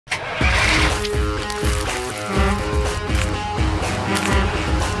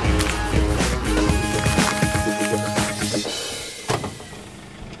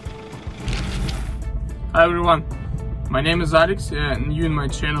Hi everyone, my name is Alex and you in my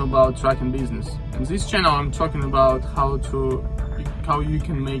channel about trucking business. In this channel I'm talking about how you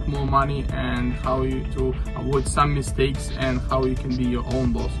can make more money and how you to avoid some mistakes and how you can be your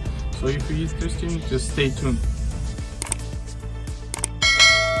own boss. So if you're interested, just stay tuned.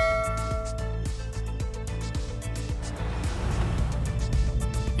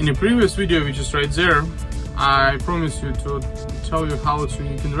 In the previous video, which is right there, I promised you to tell you how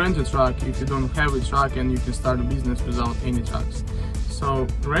you can rent a truck if you don't have a truck and you can start a business without any trucks. So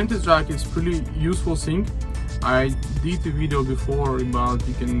rent a truck is pretty useful thing. I did a video before about,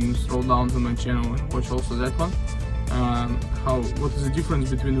 you can scroll down to my channel and watch also that one. What is the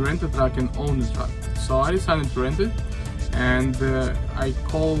difference between rent a truck and own a truck. So I decided to rent it, and I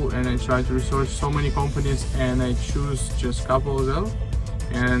call and I try to research so many companies and I choose just a couple of them.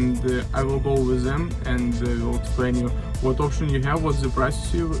 And I will go with them and will explain you what option you have, what's the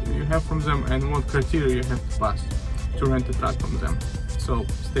prices you have from them, and what criteria you have to pass to rent a truck from them. So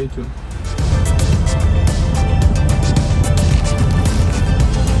stay tuned.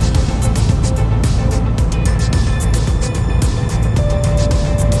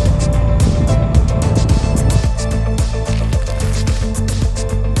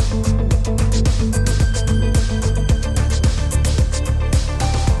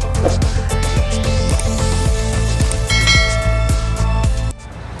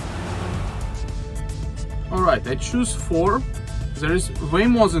 Alright, I choose 4. There is way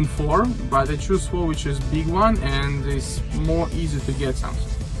more than 4, but I choose 4, which is big one and it's more easy to get something.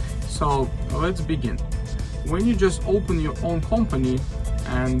 So let's begin. When you just open your own company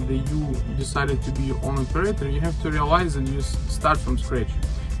and you decided to be your own operator, you have to realize that you start from scratch.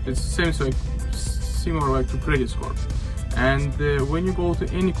 It's similar like to credit score. And when you go to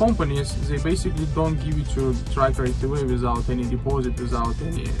any companies, they basically don't give you your truck right away without any deposit, without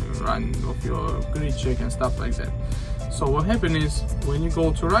any run of your credit check and stuff like that. So what happens is, when you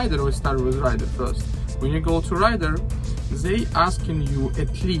go to Ryder, we start with Ryder first. When you go to Ryder, they asking you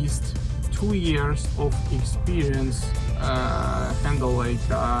at least 2 years of experience handle like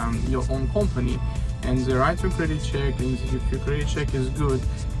your own company, and they write your credit check, and if your credit check is good,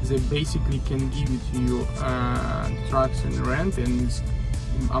 they basically can give it to you trucks and rent, and it's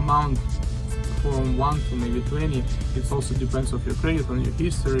amount from 1 to maybe 20. It also depends on your credit, on your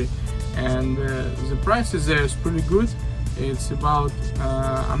history, and the prices there is pretty good. It's about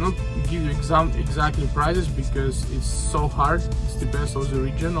I'm not give you exactly prices because it's so hard. It depends on the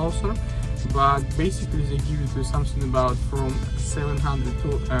region also, but basically they give you to something about from 700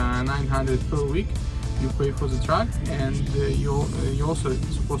 to 900 per week. You pay for the truck, and you also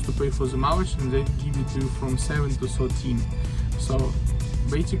supposed to pay for the mileage, and they give it to you from 7 to 13. So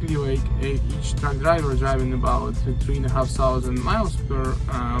basically, like each truck driver driving about 3,500 miles per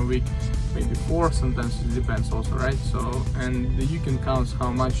week, maybe 4. Sometimes it depends also, right? So, and you can count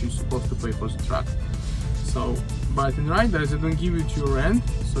how much you're supposed to pay for the truck. So, but in Ryder they don't give you to your rent,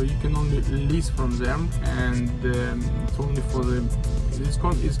 so you can only lease from them, and it's only for the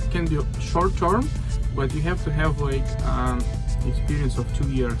it can be short term, but you have to have like experience of 2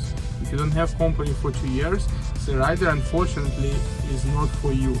 years. If you don't have company for 2 years, the Ryder unfortunately is not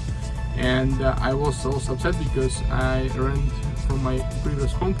for you. And I was also upset because I rent from my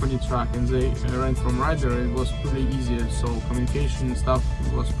previous company truck and they rent from Ryder. It was pretty easy, so communication and stuff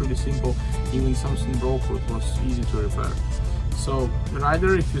was pretty simple. Even something broke, it was easy to repair. So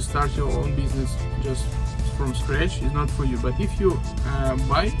Ryder, if you start your own business just from scratch, is not for you. But if you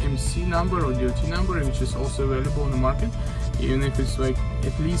buy MC number or DOT number, which is also available on the market, even if it's like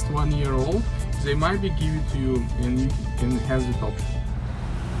at least 1 year old, they might be give it to you and you can have that option.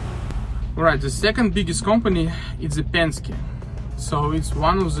 Alright, the second biggest company is the PENSKE. So it's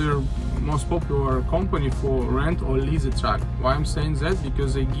one of the most popular company for rent or lease a truck. Why I'm saying that?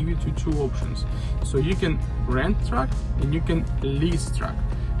 Because they give you 2 options. So you can rent truck and you can lease truck.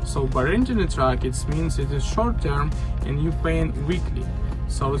 So by renting a truck, it means it is short term and you paying weekly.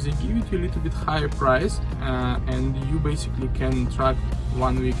 So they give you a little bit higher price, and you basically can truck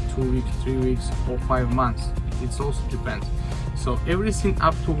 1 week, 2 weeks, 3 weeks, or 5 months. It also depends. So everything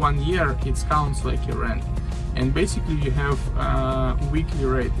up to 1 year, it counts like a rent. And basically you have weekly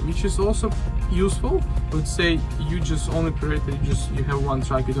rate, which is also useful. Let's say you just own operator, you have 1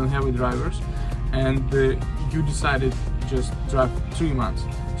 truck, you don't have any drivers, and you decided just drive 3 months.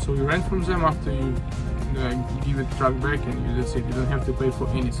 So you rent from them after you give the truck back, and that's it. You don't have to pay for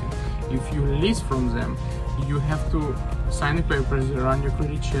anything. If you lease from them, you have to sign the papers, run your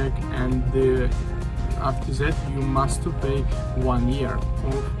credit check, and after that you must to pay 1 year.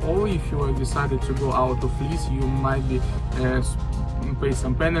 Or if you decided to go out of lease, you might be pay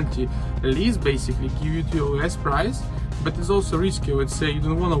some penalty. Lease basically give you to a less price, but it's also risky. Let's say you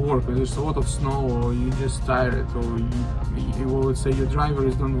don't want to work, or there's a lot of snow, or you just tired, or let's say your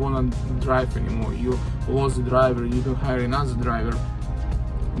drivers don't want to drive anymore. You lost the driver, you don't hire another driver.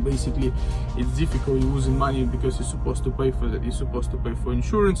 Basically, it's difficult. You're losing money because you're supposed to pay for that. You're supposed to pay for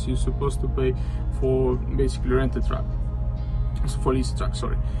insurance. You're supposed to pay for basically rent a truck, so for lease a truck,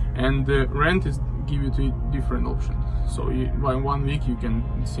 sorry. And rent is give you two different options. So by 1 week you can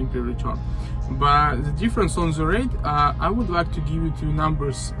simply return. But the difference on the rate, I would like to give you two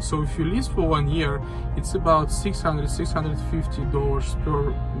numbers. So if you lease for 1 year, it's about $650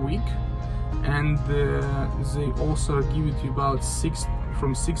 per week, and they also give it to you about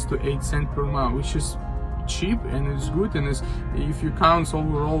from 6 to 8 cents per mile, which is cheap and it's good. And if you count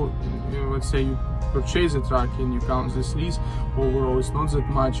overall, let's say you purchase a truck and you count this lease, overall it's not that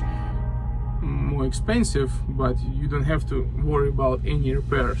much more expensive, but you don't have to worry about any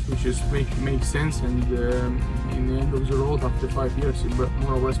repairs, which is makes sense. And in the end of the road, after 5 years, you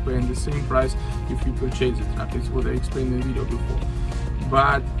more or less paying the same price if you purchase the truck. It's what I explained in the video before.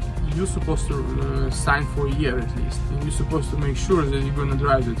 But you're supposed to sign for a year at least, and you're supposed to make sure that you're gonna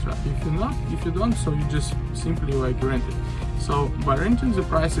drive the truck. If you don't, so you just simply like rent it. So by renting the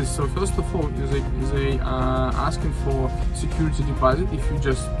prices, so first of all, they asking for security deposit. If you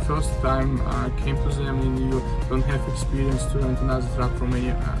just first time came to them and you don't have experience to rent another truck from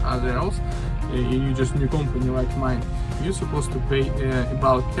any other else, you just new company like mine, you're supposed to pay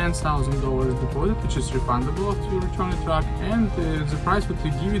about $10,000 deposit, which is refundable after you return the truck. And the price what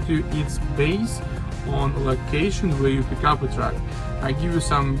they give it to you, it's based on location where you pick up a truck. I give you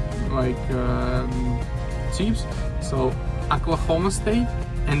some like tips. So Oklahoma State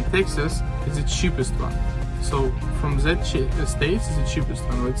and Texas is the cheapest one. So from that states is the cheapest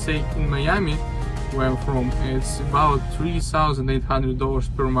one. Let's say in Miami, where I'm from, it's about $3,800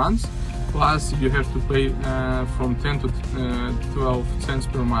 per month. Plus you have to pay from 10 to 12 cents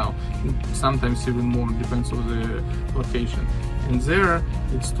per mile, sometimes even more, depends on the location. And there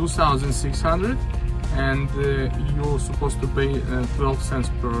it's 2,600, and you're supposed to pay 12 cents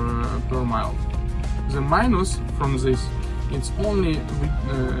per mile. The minus from this, it's only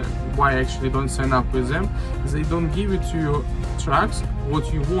why I actually don't sign up with them. They don't give it to your trucks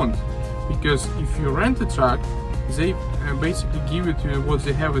what you want, because if you rent a truck, they basically give it to you what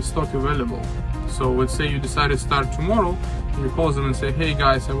they have in stock available. So let's say you decide to start tomorrow, you call them and say, hey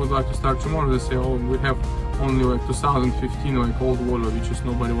guys, I would like to start tomorrow. They say, oh, we have only like 2015 like old Volvo, which is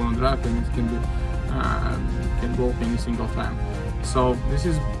nobody want to drive, and it can be can go any single time. So this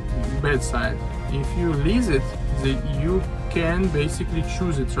is bad side. If you lease it, you can basically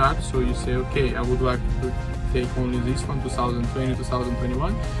choose a truck. So you say, okay, I would like to take only this one, 2020,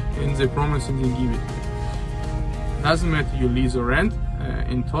 2021, and they promise and they give it to you. Doesn't matter you lease or rent,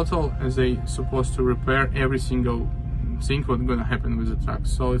 in total they supposed to repair every single thing what's gonna happen with the truck.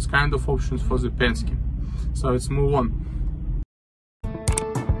 So it's kind of options for the PENSKE. So let's move on.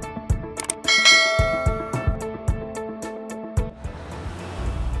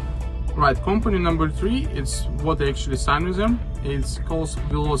 Right, company number 3, it's what I actually signed with them. It's called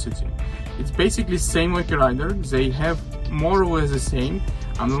Velocity. It's basically same like a Ryder. They have more or less the same.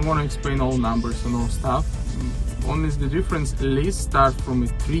 I don't want to explain all numbers and all stuff. Only the difference, lease starts from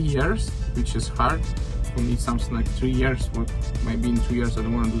 3 years, which is hard. For me, something like 3 years, or maybe in 2 years I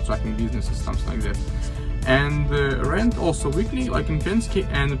don't want to do trucking business or something like that. And rent also weekly, like in PENSKE.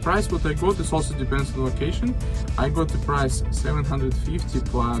 And the price what I got is also depends on the location. I got the price 750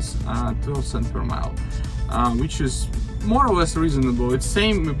 plus 12 cents per mile, which is more or less reasonable. It's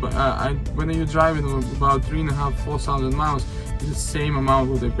same when you're driving about 3,500–4,000 miles, it's the same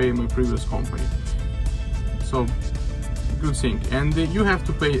amount what I pay in my previous company. So good thing. And you have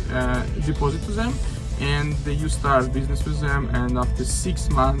to pay deposit to them, and you start business with them, and after 6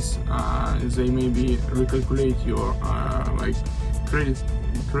 months they maybe recalculate your like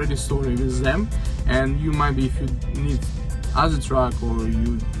credit story with them, and you might be, if you need other truck or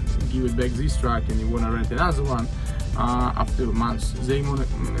you give it back this truck and you want to rent another one, after months they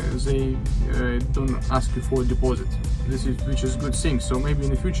don't ask you for a deposit. Which is good thing. So maybe in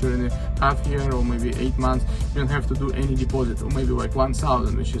the future, in a half year or maybe 8 months, you don't have to do any deposit, or maybe like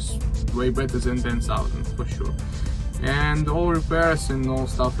 1,000, which is way better than 10,000 for sure. And all repairs and all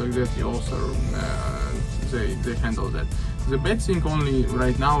stuff like that, you also they handle that. The bad thing only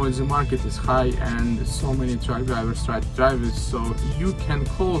right now is the market is high and so many truck drivers try to drive it. So you can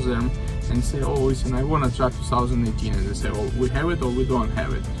call them and say, oh listen, I want a truck 2018, and they say, oh, we have it or we don't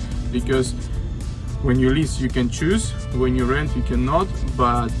have it. Because When you lease, you can choose. When you rent, you cannot.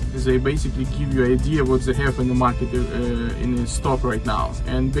 But they basically give you an idea what they have in the market in the stock right now.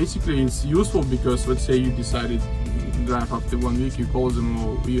 And basically, it's useful because let's say you decided to drive after 1 week, you call them,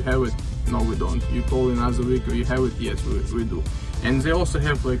 oh, you have it. No, we don't. You call another week, you have it. Yes, we do. And they also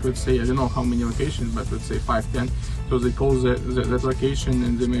have, like, let's say, I don't know how many locations, but let's say 5, 10. So they call that location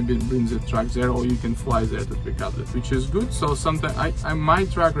and they maybe bring the truck there, or you can fly there to pick up it, which is good. So sometimes my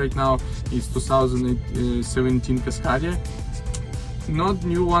truck right now is 2017 Cascadia, not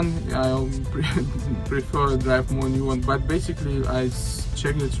new one. I prefer drive more new one, but basically I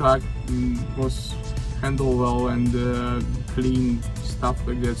checked the truck, was handled well and clean, stuff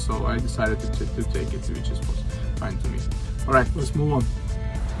like that. So I decided to take it, which is fine to me. All right, let's move on.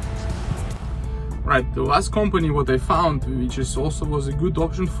 Right, the last company what I found, which is also was a good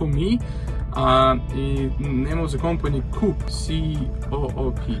option for me, the name of the company Coop,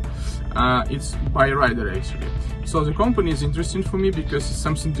 C-O-O-P. It's by Ryder actually. So the company is interesting for me because it's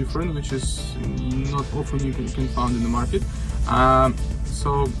something different, which is not often you can find in the market.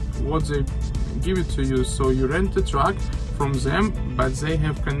 So what they give it to you, so you rent the truck from them, but they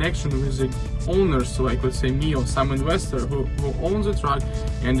have connection with the owners, so like let's say me or some investor who owns the truck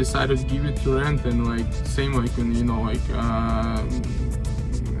and decided to give it to rent, and like same like in, you know, like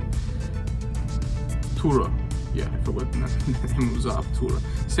Tura, yeah, I forgot the name of the app, Tura,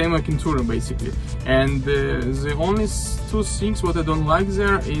 same like in Tura basically. And the only two things what I don't like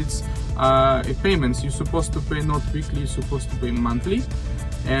there is payments. You're supposed to pay not weekly, you're supposed to pay monthly.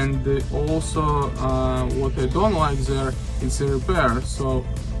 And also what I don't like there is a repair. So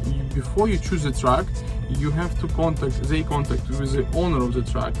before you choose a truck, you have to contact with the owner of the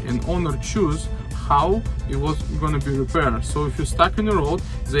truck, and owner choose how it was going to be repaired. So if you're stuck in the road,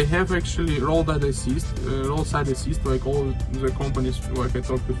 they have actually roadside assist, like all the companies like I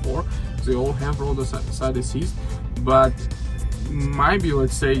talked before, they all have roadside assist. But maybe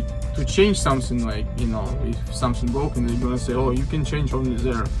let's say to change something, like, you know, if something broken, they're gonna say, oh, you can change only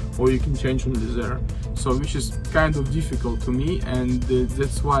there, or you can change only there. So which is kind of difficult to me, and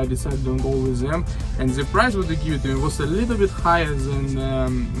that's why I decided to go with them. And the price what they give me was a little bit higher than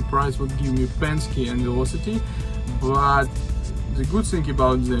the price would give me PENSKE and Velocity. But the good thing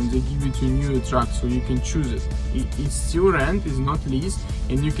about them, they give you to a new truck, so you can choose it. It's still rent, it's not lease,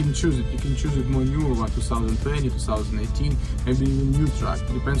 and you can choose it. You can choose it more newer one, 2020, 2018, maybe even new truck,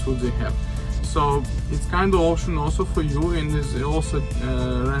 depends what they have. So it's kind of option also for you, and they also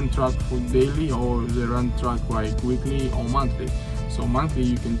rent truck for daily, or they rent truck like weekly or monthly. So monthly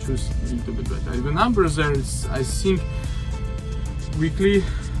you can choose a little bit better. The numbers there is, I think, weekly.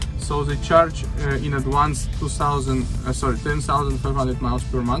 So they charge in advance 10,500 miles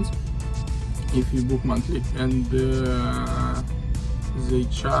per month if you book monthly, and they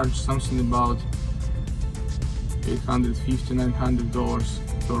charge something about $850–900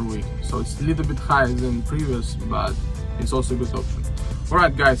 per week. So it's a little bit higher than previous, but it's also a good option.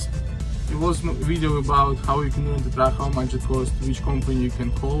 Alright guys, it was a video about how you can rent a truck, how much it costs, which company you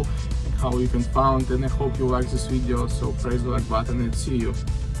can call, how you can find, and I hope you like this video. So press the like button and see you.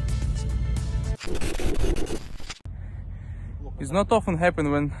 It's not often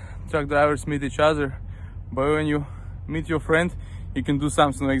happen when truck drivers meet each other, but when you meet your friend, you can do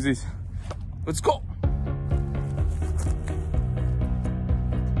something like this. Let's go!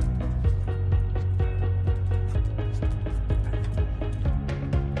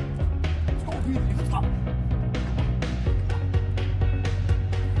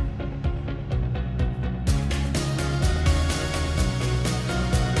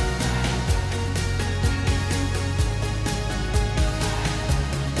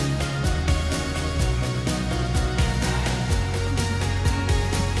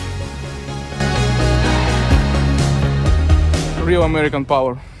 Real American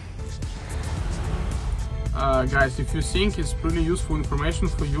power. Guys, if you think it's pretty useful information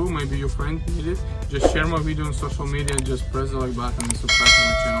for you, maybe your friend need it, just share my video on social media, just press the like button and subscribe to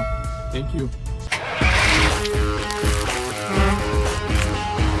my channel. Thank you.